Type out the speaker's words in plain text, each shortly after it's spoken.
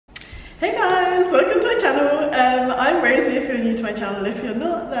Hey guys, welcome to my channel. I'm Rosie if you're new to my channel. If you're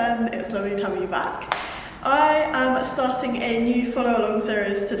not, then it's lovely to have you back. I am starting a new follow along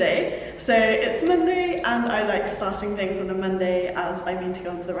series today. So it's Monday and I like starting things on a Monday as I mean to go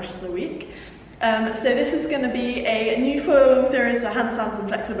on for the rest of the week. So this is going to be a new follow along series for handstands and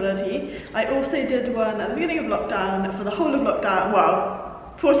flexibility. I also did one at the beginning of lockdown for the whole of lockdown, well,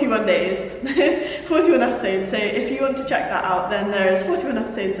 41 days, 41 episodes, so if you want to check that out then there's 41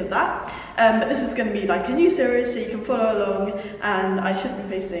 episodes of that. But this is going to be like a new series so you can follow along, and I should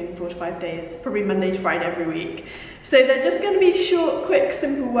be posting 4 to 5 days, probably Monday to Friday every week. So they're just going to be short, quick,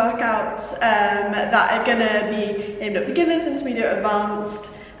 simple workouts that are going to be aimed at beginners, intermediate,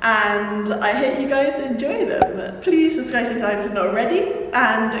 advanced, and I hope you guys enjoy them. Please subscribe to the channel if you're not already,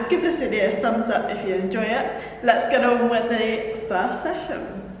 and give this video a thumbs up if you enjoy it. Let's get on with the first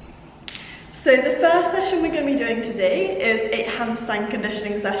session. So the first session we're going to be doing today is a handstand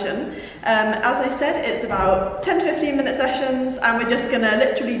conditioning session. As I said, it's about 10 to 15 minute sessions, and we're just going to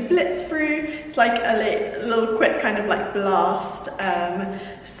literally blitz through. It's like a little quick kind of like blast.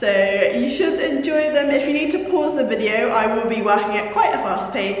 So you should enjoy them. If you need to pause the video, I will be working at quite a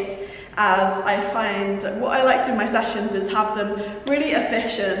fast pace, as I find what I like to do in my sessions is have them really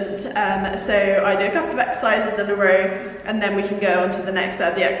efficient. So I do a couple of exercises in a row and then we can go on to the next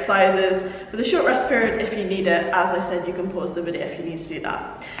set of the exercises with a short rest period if you need it. As I said, you can pause the video if you need to do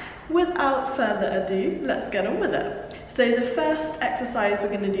that. Without further ado, let's get on with it. So the first exercise we're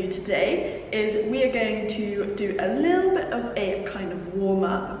going to do today is we are going to do a little bit of a kind of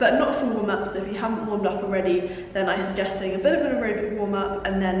warm-up, but not full warm-up. So if you haven't warmed up already, then I suggest doing a bit of an aerobic warm-up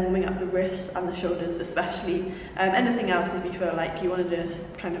and then warming up the wrists and the shoulders especially. Anything else if you feel like you want to do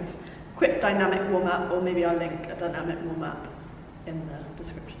a kind of quick dynamic warm-up, or maybe I'll link a dynamic warm-up in the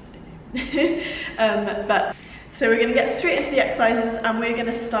description, I don't know. So we're going to get straight into the exercises, and we're going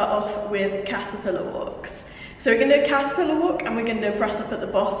to start off with caterpillar walks. So we're going to do a caterpillar walk and we're going to do a press up at the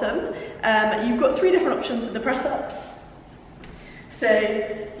bottom. You've got 3 different options with the press ups. So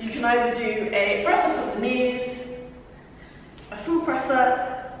you can either do a press up at the knees, a full press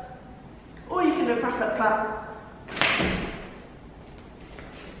up, or you can do a press up clap.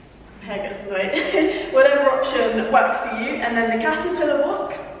 Hair gets in the way. Whatever option works for you. And then the caterpillar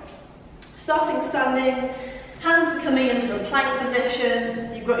walk, starting standing, hands coming into a plank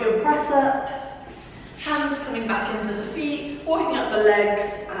position. You've got your press up. Hands coming back into the feet, walking up the legs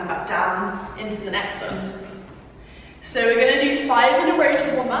and back down into the next one. So we're going to do 5 in a row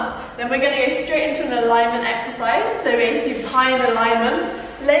to warm up, then we're going to go straight into an alignment exercise. So we're supine alignment,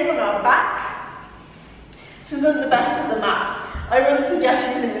 laying on our back. This isn't the best of the mat. I wouldn't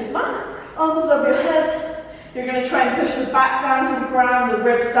suggest using this mat. Arms above your head. You're going to try and push the back down to the ground, the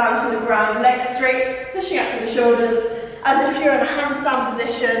ribs down to the ground, legs straight, pushing up to the shoulders, as if you're in a handstand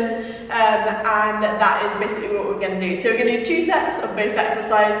position, and that is basically what we're going to do. So we're going to do 2 sets of both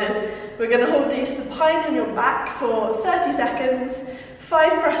exercises. We're going to hold the supine on your back for 30 seconds,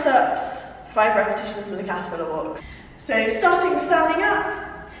 5 press-ups, 5 repetitions of the caterpillar walks. So starting standing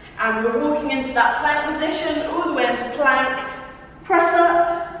up, and we're walking into that plank position, all the way into plank, press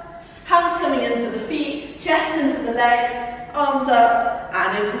up, hands coming into the feet, chest into the legs, arms up,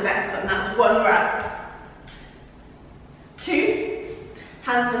 and into the next one. That's 1 rep. 2,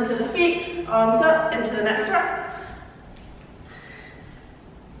 hands into the feet, arms up, into the next rep.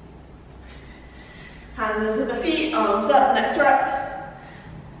 Hands into the feet, arms up, next rep.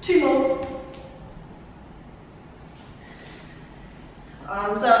 2 more.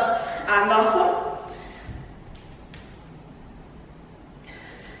 Arms up, and last one.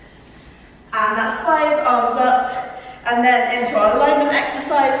 And that's 5, arms up, and then into our alignment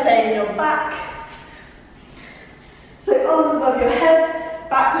exercise, laying your back. So arms above your head,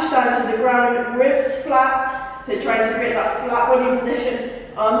 back pushed down to the ground, ribs flat, so trying to create that flat body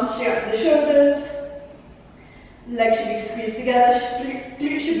position, arms pushing up to the shoulders, legs should be squeezed together,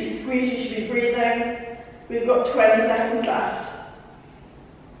 glutes should be squeezed, you should be breathing. We've got 20 seconds left.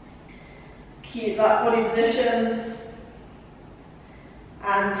 Keep that body position,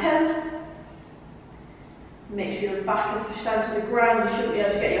 and 10. Make sure your back is pushed down to the ground, you shouldn't be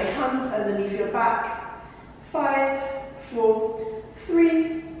able to get your hand underneath your back. 5, 4,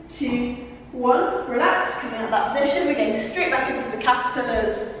 3, 2, 1. Relax, coming out of that position. We're getting straight back into the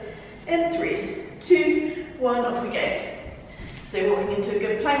caterpillars. In 3, 2, 1, off we go. So walking into a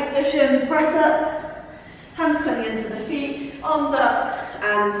good plank position, press up, hands coming into the feet, arms up,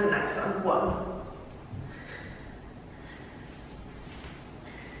 and to the next one. 1.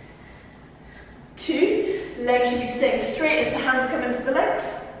 2, legs should be staying straight as the hands come into the legs.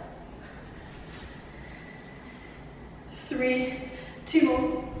 3, 2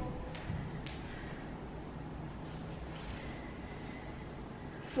 more.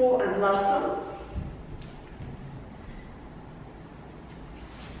 4, and last one.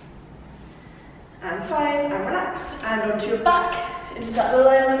 And 5, and relax, and onto your back, into that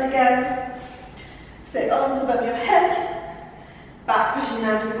alignment again. So arms above your head, back pushing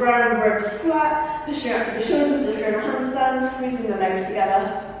down to the ground, ribs flat, pushing out through the shoulders if you're in a handstand, squeezing the legs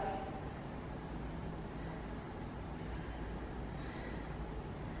together.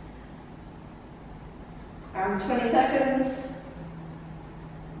 And 20 seconds.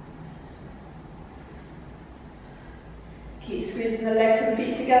 Keep squeezing the legs and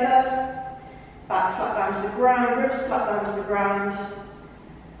feet together. Back flat down to the ground, ribs flat down to the ground.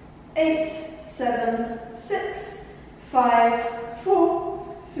 8, 7, 6, 5,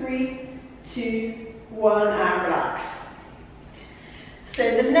 4, 3, 2, 1, and relax.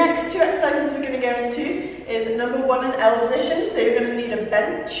 So the next 2 exercises we're going to go into is number 1 in L position. So you're going to need a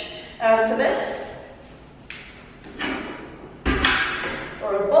bench for this,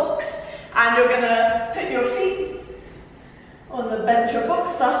 or a box, and you're going to put your feet on the bench or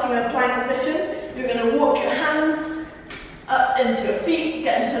box, starting in a plank position. You're going to walk your hands up into your feet,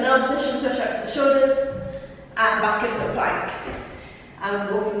 get into an L position, push out for the shoulders, and back into a plank.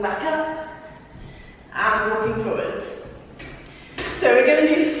 And walking back up, and walking forwards. So we're going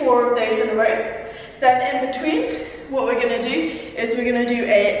to do 4 of those in a row. Then in between, what we're going to do is we're going to do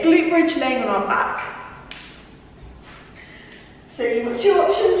a glute bridge laying on our back. So you've got 2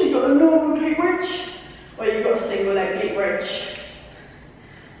 options. You've got a normal glute bridge, or you've got a single leg glute bridge.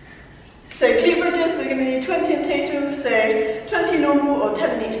 So glute bridges, we're going to do 20 in total, so 20 normal or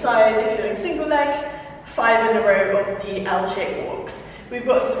 10 on each side if you're doing single leg, 5 in a row of the L-shaped walks. We've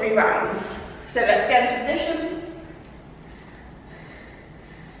got 3 rounds. So let's get into position.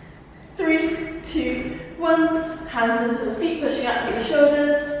 3, 2, 1, hands into the feet, pushing out through the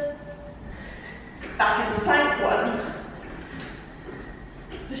shoulders. Back into plank, 1.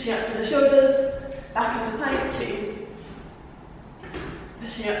 Pushing out through the shoulders, back into plank, 2.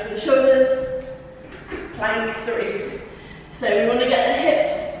 Pushing up through the shoulders, plank, 3. So we want to get the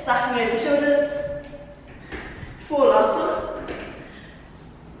hips stacking over the shoulders. 4, last one.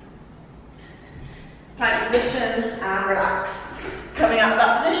 Plank position and relax. Coming out of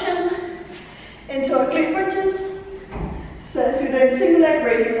that position into our glute bridges. So if you're doing single leg,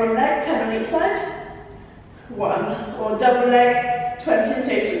 raising 1 leg, 10 on each side. 1, or double leg, 20 in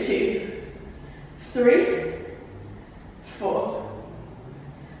total, 2, 3, 4.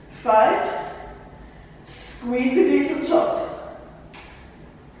 5, squeeze the glutes on top.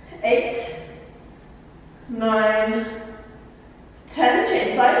 8, 9, 10,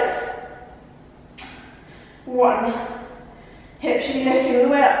 change sides. 1, hips should be lifting all the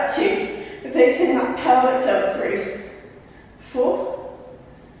way up. 2, we're focusing that pelvic tilt. 3, 4,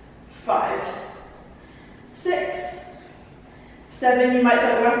 5, 6, 7, you might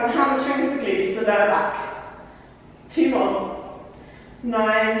feel the work on the hamstrings, the glutes, the lower back. 2 more.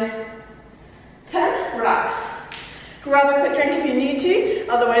 9, 10, relax. Grab a quick drink if you need to,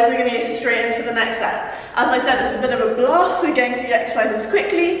 otherwise we're going to go straight into the next set. As I said, it's a bit of a blast, we're going through the exercises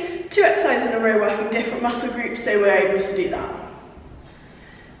quickly, 2 exercises in a row working different muscle groups, so we're able to do that.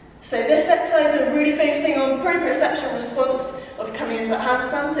 So this exercise we're really focusing on proprioception response of coming into that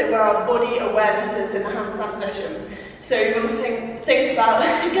handstand, so where our body awareness is in the handstand position. So you want to think about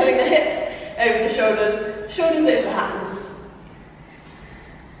getting the hips over the shoulders, shoulders over the hands.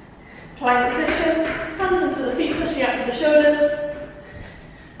 Plank position, hands into the feet, pushing out through the shoulders,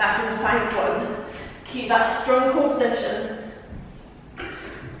 back into plank, 1. Keep that strong core position.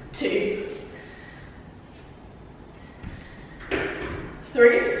 2,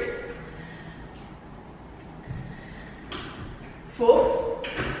 3, 4,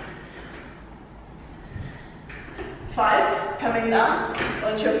 5, coming down,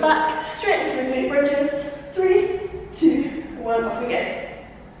 onto your back, straight into the glute bridges. 3, 2, 1, off we go.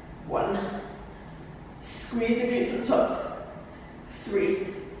 1, squeeze the glutes at the top. 3,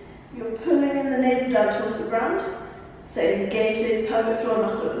 you're pulling in the navel down towards the ground, so engage those pelvic floor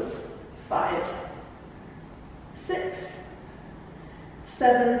muscles. 5, 6,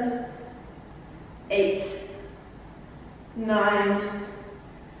 7, 8, 9,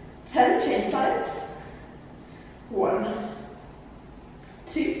 10, change sides. 1,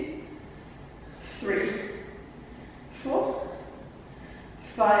 2, 3, 4,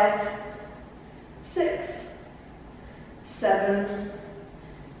 5, 6, 7,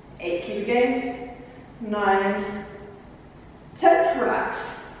 8, keep it going, 9, 10,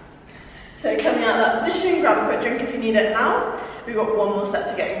 relax. So coming out of that position, grab a quick drink if you need it now. We've got 1 more set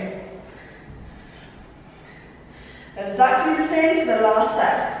to go. Exactly the same for the last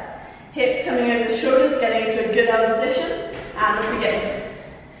set. Hips coming over the shoulders, getting into a good L position, and off we go.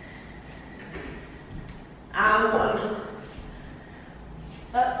 and 1.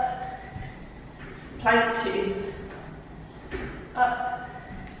 Up, plank 2. Up,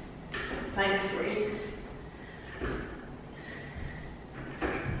 plank 3.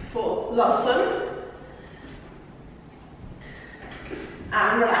 4, last one.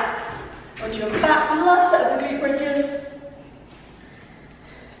 And relax. Onto your back, last set of the glute bridges.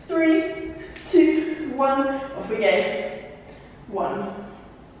 3, 2, 1, off we go. 1,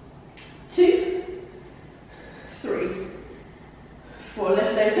 2, 3, 4,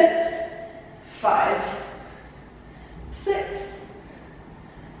 lift those hips. 5, 6,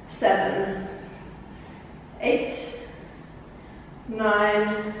 7, 8,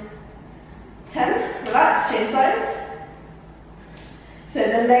 9, 10. Relax, change sides. So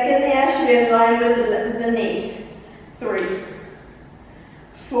the leg in the air should be in line with the knee. 3,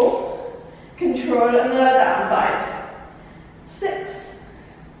 4, control and lower down. 5, 6,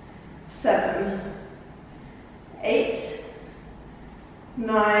 7, 8,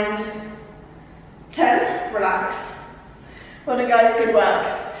 9, 10. Relax. Well done guys, good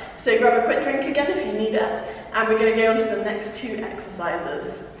work. So grab a quick drink again if you need it, and we're going to go on to the next 2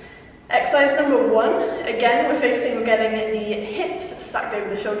 exercises. Exercise number 1, again we're focusing on getting the hips stacked over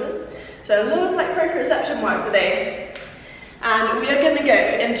the shoulders. So a lot of like proprioception work today. And we are going to go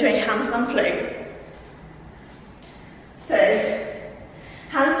into a handstand float. So,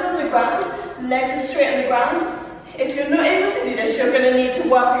 hands are on the ground, legs are straight on the ground. If you're not able to do this, you're going to need to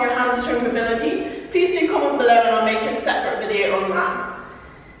work on your hamstring mobility. Please do comment below and I'll make a separate video on that.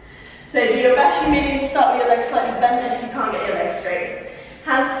 So do your best, you may need to start with your legs slightly bent if you can't get your legs straight.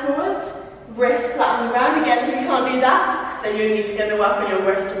 Hands forwards, wrist flat on the ground. Again, if you can't do that, then you need to go to work on your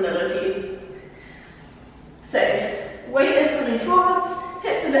wrist mobility. So, weight is coming forwards,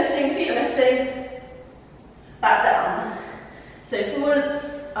 hips are lifting, feet are lifting, back down. So forwards,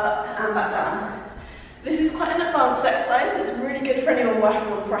 up and back down. This is quite an advanced exercise, it's really good for anyone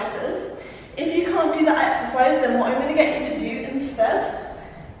working on presses. If you can't do that exercise, then what I'm going to get you to do instead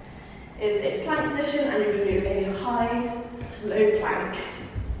is a plank position, and you're going to do a high to low plank.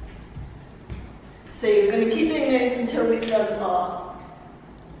 So you're going to keep doing those until we've done our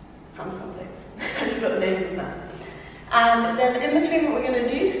handstand floats. I forgot the name of that. And then in between, what we're going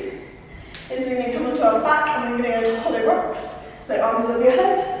to do is we're going to come onto our back and we're going to go to hollow rocks. So arms over your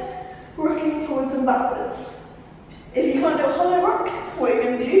head, rocking forwards and backwards. If you can't do a hollow rock, what you're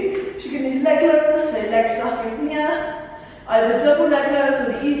going to do is you're going to do leg lowers, so legs starting in the air. Either double leg lowers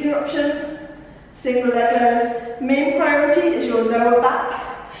are the easier option, single leg lowers. Main priority is your lower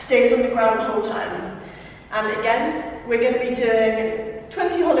back stays on the ground the whole time. And again, we're going to be doing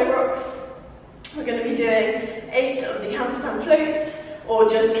 20 hollow rocks. We're going to be doing 8 of the handstand floats, or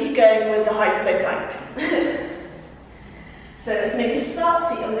just keep going with the high to low plank. So let's make a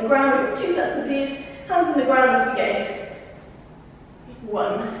start, feet on the ground. We've got 2 sets of these, hands on the ground, off we go.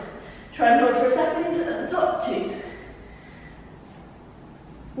 1. Try and hold for a second at the top. 2.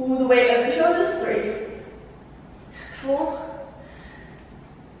 All the weight over the shoulders. 3, 4,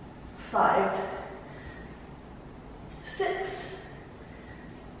 5, 6,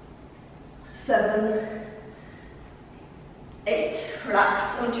 7, 8.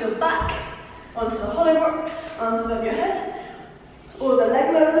 Relax onto your back, onto the hollow rocks, arms above your head. All the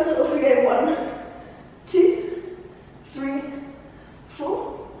leg lowers, off we go. 1, 2, 3,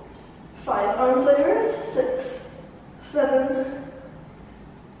 4, 5. Arms on your wrists. 6, 7,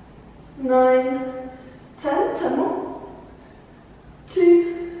 9, 10. 10 more.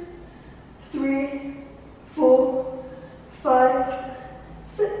 2, 3, 4, 5,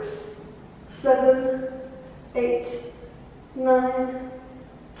 6, 7, 8, 9,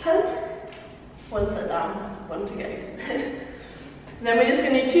 10. 1 set down, 1 to go. Then we're just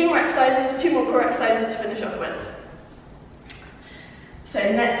going to do 2 more exercises, 2 more core exercises to finish off with. So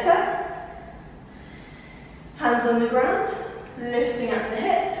next set, hands on the ground, lifting up the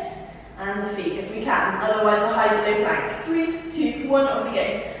hips and the feet if we can, otherwise a high to low plank. 3, 2, 1, off we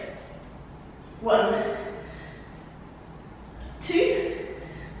go. 1, 2,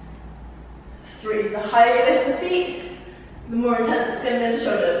 3. The higher you lift the feet, the more intense it's going to be in the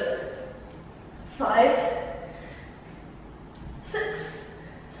shoulders. 5, 6,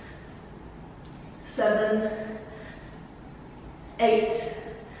 7, 8,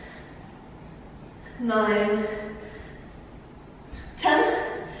 9,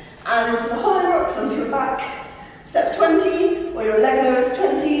 10. And into the hollow rocks onto your back. Step 20, or your leg lowers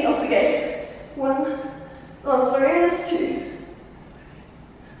 20, off we go. 1, arms or ears, 2,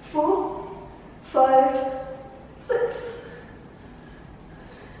 4, 5, 6,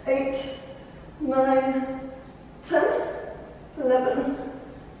 8, 9, 10, 11,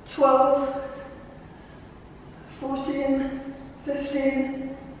 12, 14,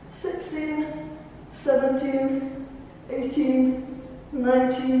 15, 16, 17, 18,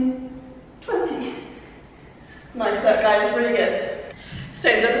 19, 20. Nice work guys, really good. So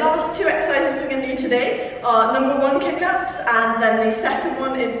the last two exercises we're going to do today are number 1 kick-ups, and then the second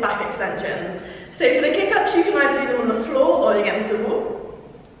one is back extensions. So for the kick-ups you can either do them on the floor or against the wall.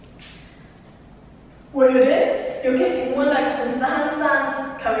 What you're doing, you're kicking one leg up into the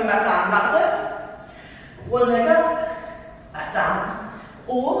handstand, coming back down, that's it. One leg up, back down.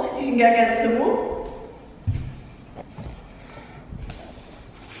 Or you can go against the wall.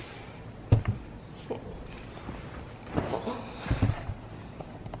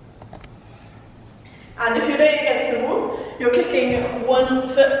 And if you're doing it against the wall, you're kicking 1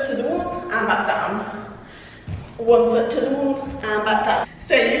 foot to the wall and back down. 1 foot to the wall and back down.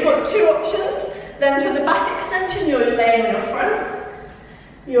 So you've got 2 options. Then for the back extension, you're laying on your front.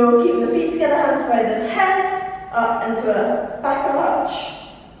 You're keeping the feet together, hands by the head, up into a back arch,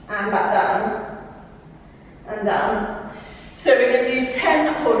 and back down, and down. So we're going to do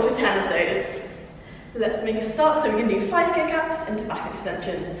 10, hold for 10 of those. Let's make a start. So we're going to do 5 kick-ups into back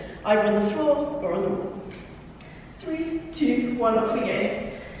extensions, either on the floor or on the wall. 3, 2, 1, off we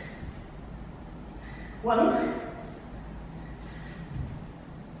go. 1,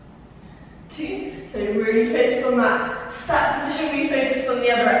 2, so really focus on that static position, we focused on the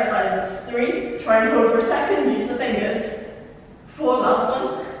other exercises. 3, try and hold for a second, use the fingers. 4, last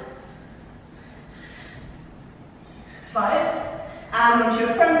one. 5, and onto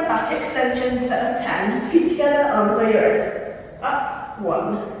your front back extension, set of 10. Feet together, arms by your wrists. Up,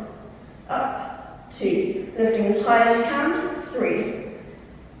 1, up, 2, lifting as high as you can. 3,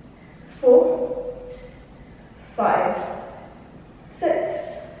 4, 5, 6,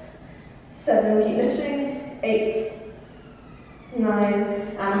 7, keep lifting. 8, 9,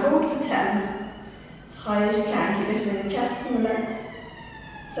 and hold for 10. As high as you can, keep lifting the chest and the legs.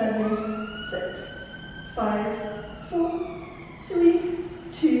 7, 6, 5, 4, 3,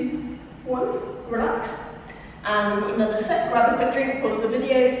 2, 1, relax. And we've got another set, grab a quick drink, pause the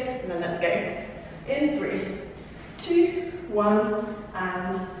video, and then let's go. In 3, 2, 1,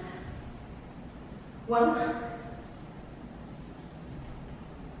 and 1,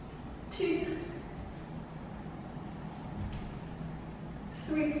 2,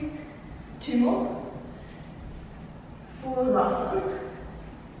 3, 2 more, 4, last one,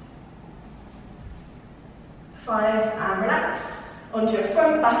 5, and relax. Onto your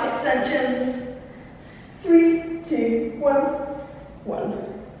front back extensions. 3, 2, 1,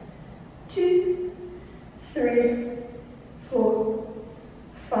 1, 2, 3, 4,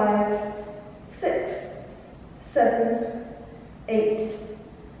 5, 6, 7, 8,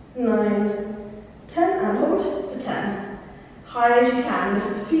 9, 10, and hold for 10. High as you can,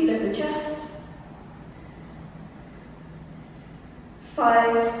 lift the feet, lift the chest.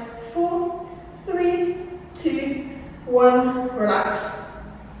 5, 4, 3, 2, 1, relax.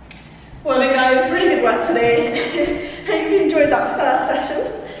 Well done guys, really good work today. Hope you enjoyed that first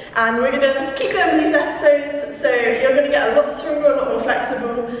session, and we're going to keep going with these episodes, so you're going to get a lot stronger, a lot more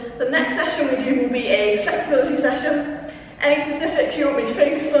flexible. The next session we do will be a flexibility session. Any specifics you want me to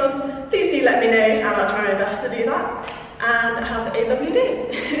focus on, please do let me know and I'll try my best to do that. And have a lovely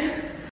day.